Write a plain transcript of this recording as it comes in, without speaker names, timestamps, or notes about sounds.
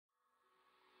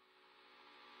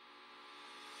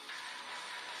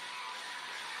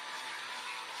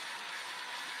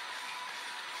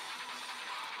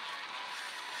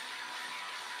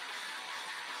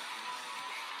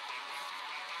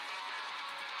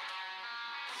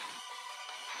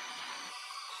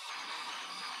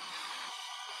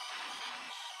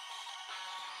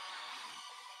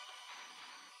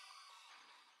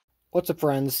What's up,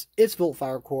 friends? It's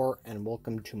VoltFireCore, and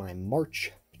welcome to my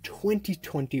March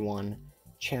 2021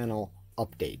 channel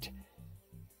update.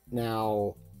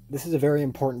 Now, this is a very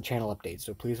important channel update,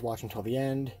 so please watch until the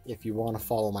end if you want to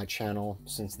follow my channel,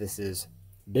 since this is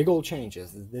big old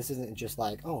changes. This isn't just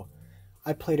like, oh,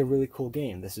 I played a really cool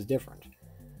game. This is different.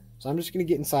 So I'm just going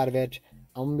to get inside of it.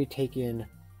 I'm going to be taking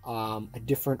a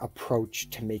different approach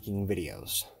to making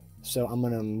videos. So I'm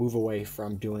going to move away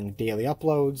from doing daily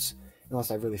uploads unless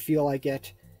I really feel like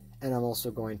it, and I'm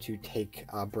also going to take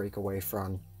a break away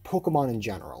from Pokemon in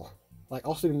general. Like,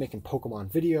 I'll still be making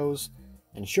Pokemon videos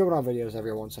and Showdown videos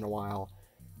every once in a while,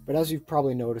 but as you've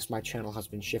probably noticed, my channel has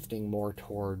been shifting more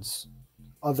towards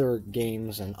other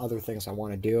games and other things I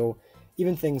want to do,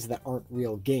 even things that aren't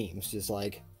real games, just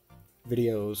like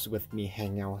videos with me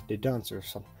hanging out with the Dunce or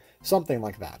something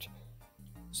like that.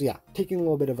 So yeah, taking a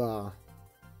little bit of a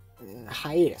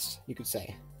hiatus, you could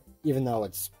say, even though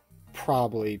it's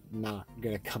probably not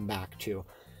gonna come back to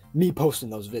me posting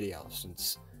those videos,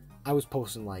 since I was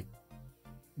posting like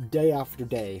day after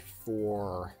day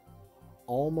for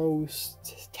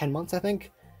almost 10 months. I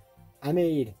think I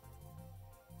made,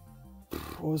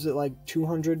 what was it, like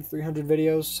 200, 300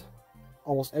 videos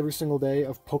almost every single day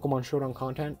of Pokemon Showdown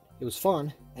content. It was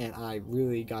fun, and I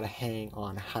really got a hang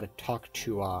on how to talk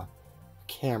to a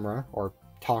camera or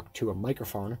talk to a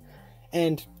microphone.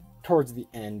 And towards the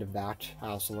end of that, I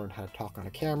also learned how to talk on a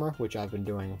camera, which I've been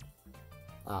doing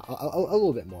a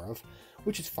little bit more of,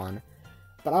 which is fun.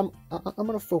 But I'm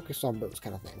going to focus on those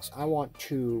kind of things. I want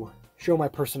to show my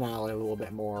personality a little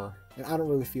bit more, and I don't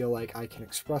really feel like I can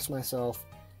express myself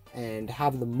and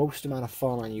have the most amount of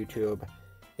fun on YouTube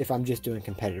if I'm just doing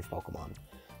competitive Pokemon.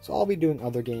 So I'll be doing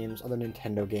other games, other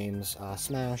Nintendo games,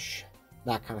 Smash,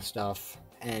 that kind of stuff,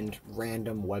 and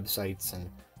random websites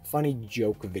and funny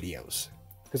joke videos.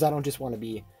 Because I don't just want to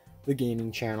be the gaming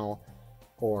channel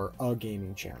or a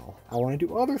gaming channel. I want to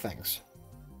do other things.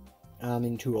 I'm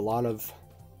into a lot of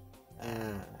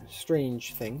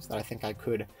strange things that I think I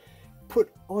could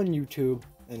put on YouTube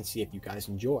and see if you guys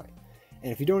enjoy.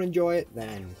 And if you don't enjoy it,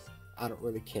 then I don't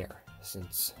really care,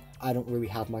 since I don't really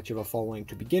have much of a following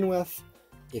to begin with.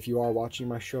 If you are watching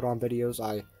my Showdown videos,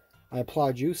 I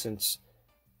applaud you, since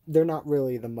they're not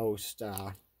really the most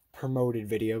promoted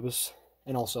videos.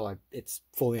 And also, it's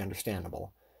fully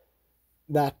understandable.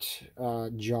 That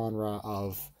genre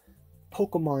of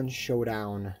Pokemon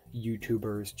Showdown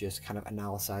YouTubers just kind of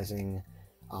analyzing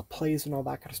plays and all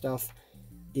that kind of stuff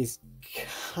is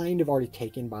kind of already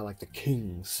taken by, like, the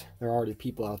kings. There are already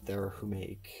people out there who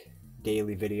make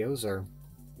daily videos or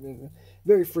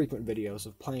very frequent videos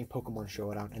of playing Pokemon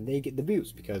Showdown, and they get the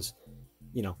views because,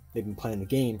 you know, they've been playing the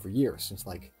game for years, since,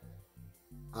 like,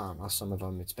 some of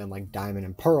them, it's been like Diamond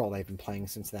and Pearl they've been playing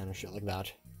since then or shit like that.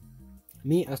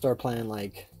 Me, I started playing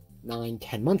like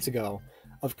 9-10 months ago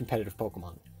of competitive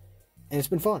Pokemon, and it's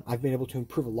been fun. I've been able to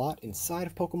improve a lot inside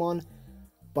of Pokemon,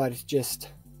 but it's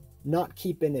just not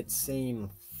keeping its same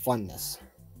funness.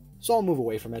 So I'll move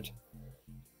away from it.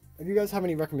 If you guys have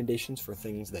any recommendations for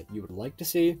things that you would like to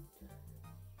see,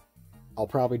 I'll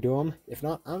probably do them. If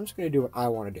not, I'm just going to do what I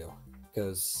want to do,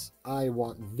 because I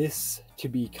want this to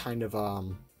be kind of,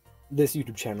 this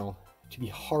YouTube channel to be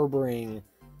harboring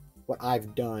what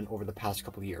I've done over the past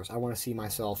couple of years. I want to see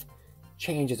myself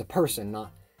change as a person,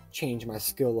 not change my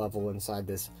skill level inside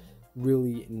this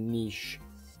really niche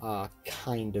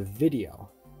kind of video,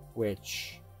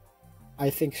 which I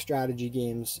think strategy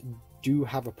games do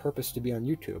have a purpose to be on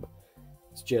YouTube.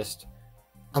 It's just,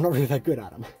 I'm not really that good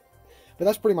at them. But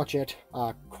that's pretty much it.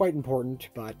 Quite important,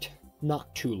 but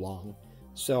not too long.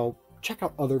 So check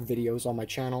out other videos on my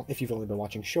channel if you've only been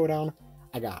watching Showdown.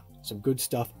 I got some good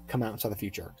stuff coming out inside the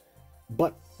future.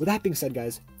 But with that being said,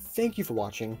 guys, thank you for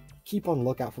watching. Keep on the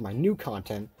lookout for my new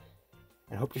content,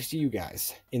 and hope to see you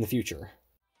guys in the future.